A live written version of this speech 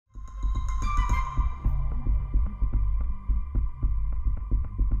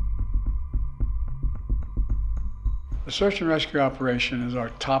The search and rescue operation is our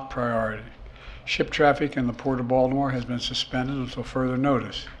top priority. Ship traffic in the Port of Baltimore has been suspended until further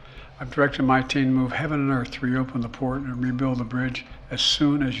notice. I've directed my team to move heaven and earth to reopen the port and rebuild the bridge as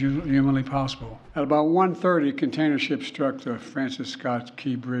soon as humanly possible. At about 1:30, a container ship struck the Francis Scott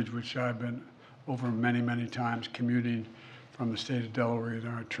Key Bridge, which I've been over many times commuting from the state of Delaware, either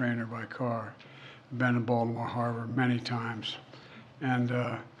on a train or by car. I've been in Baltimore Harbor many times. And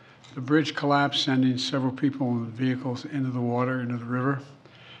the bridge collapsed, sending several people and vehicles into the water, into the river.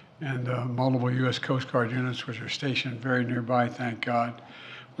 And multiple U.S. Coast Guard units, which are stationed very nearby, thank God,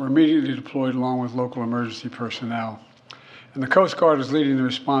 were immediately deployed along with local emergency personnel. And the Coast Guard is leading the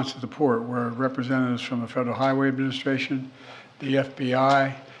response to the port, where representatives from the Federal Highway Administration, the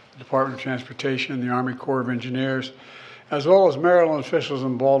FBI, the Department of Transportation, the Army Corps of Engineers, as well as Maryland officials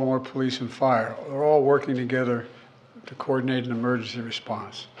and Baltimore Police and Fire, are all working together to coordinate an emergency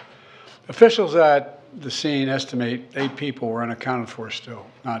response. Officials at the scene estimate 8 people were unaccounted for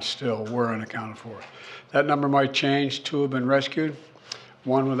were unaccounted for. That number might change. 2 have been rescued,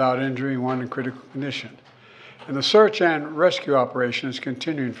 1 without injury, 1 in critical condition. And the search and rescue operation is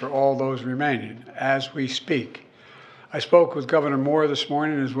continuing for all those remaining as we speak. I spoke with Governor Moore this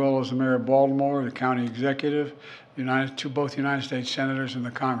morning, as well as the Mayor of Baltimore, the county executive, both United States senators and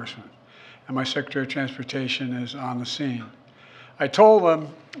the congressman. And my Secretary of Transportation is on the scene. I told them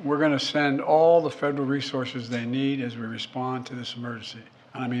we're going to send all the federal resources they need as we respond to this emergency.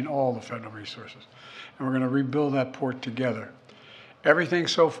 And I mean all the federal resources. And we're going to rebuild that port together. Everything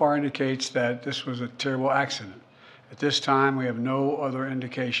so far indicates that this was a terrible accident. At this time, we have no other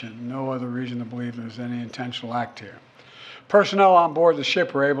indication, no other reason to believe there's any intentional act here. Personnel on board the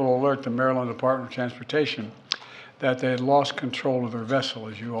ship were able to alert the Maryland Department of Transportation that they had lost control of their vessel,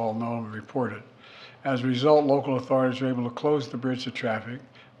 as you all know and reported. As a result, local authorities were able to close the bridge to traffic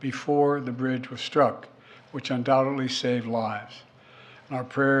before the bridge was struck, which undoubtedly saved lives. And our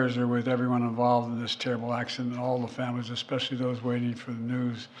prayers are with everyone involved in this terrible accident and all the families, especially those waiting for the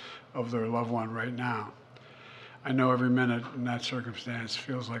news of their loved one right now. I know every minute in that circumstance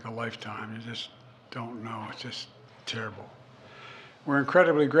feels like a lifetime. You just don't know. It's just terrible. We're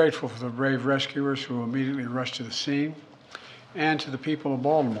incredibly grateful for the brave rescuers who immediately rushed to the scene, and to the people of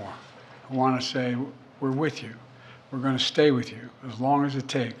Baltimore who want to say, we're with you. We're going to stay with you as long as it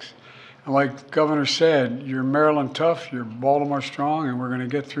takes. And like the governor said, you're Maryland tough, you're Baltimore strong, and we're going to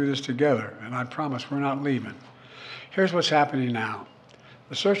get through this together. And I promise we're not leaving. Here's what's happening now.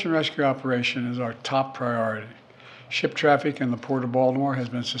 The search and rescue operation is our top priority. Ship traffic in the Port of Baltimore has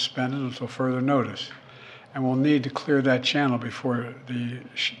been suspended until further notice, and we'll need to clear that channel before the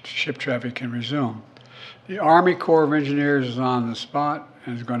ship traffic can resume. The Army Corps of Engineers is on the spot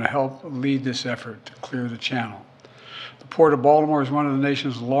and is going to help lead this effort to clear the channel. The Port of Baltimore is one of the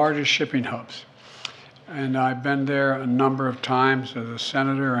nation's largest shipping hubs, and I've been there a number of times as a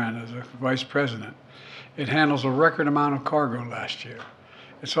senator and as a vice president. It handles a record amount of cargo last year.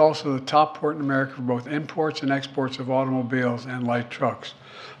 It's also the top port in America for both imports and exports of automobiles and light trucks.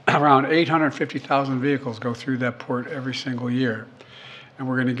 Around 850,000 vehicles go through that port every single year, and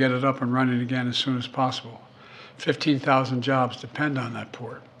we're going to get it up and running again as soon as possible. 15,000 jobs depend on that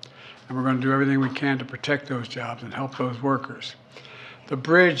port, and we're going to do everything we can to protect those jobs and help those workers. The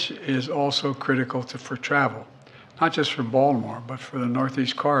bridge is also critical for travel, not just for Baltimore, but for the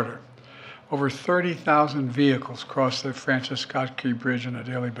Northeast Corridor. Over 30,000 vehicles cross the Francis Scott Key Bridge on a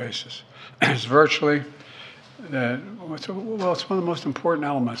daily basis. It's virtually, it's one of the most important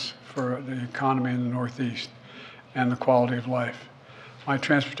elements for the economy in the Northeast and the quality of life. My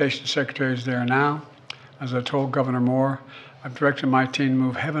transportation secretary is there now. As I told Governor Moore, I've directed my team to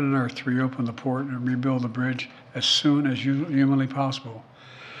move heaven and earth to reopen the port and rebuild the bridge as soon as humanly possible.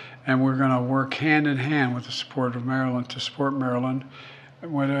 And we're going to work hand in hand with the support of Maryland to support Maryland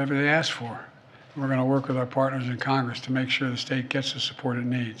whatever they ask for. We're going to work with our partners in Congress to make sure the state gets the support it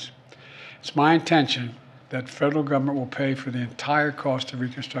needs. It's my intention that the federal government will pay for the entire cost of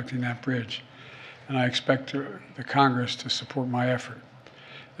reconstructing that bridge, and I expect the Congress to support my effort.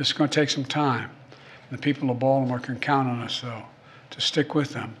 This is going to take some time. The people of Baltimore can count on us, though, to stick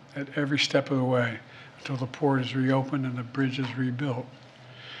with them at every step of the way until the port is reopened and the bridge is rebuilt.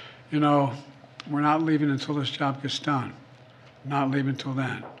 You know, we're not leaving until this job gets done. Not leaving until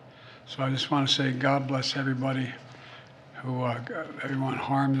then. So I just want to say God bless everybody everyone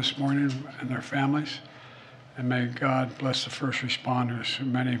harmed this morning and their families. And may God bless the first responders,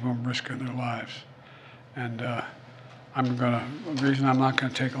 many of whom risking their lives. And the reason I'm not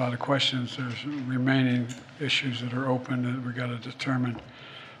going to take a lot of questions, there's remaining issues that are open that we've got to determine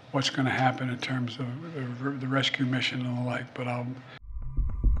what's going to happen in terms of the rescue mission and the like. But I'll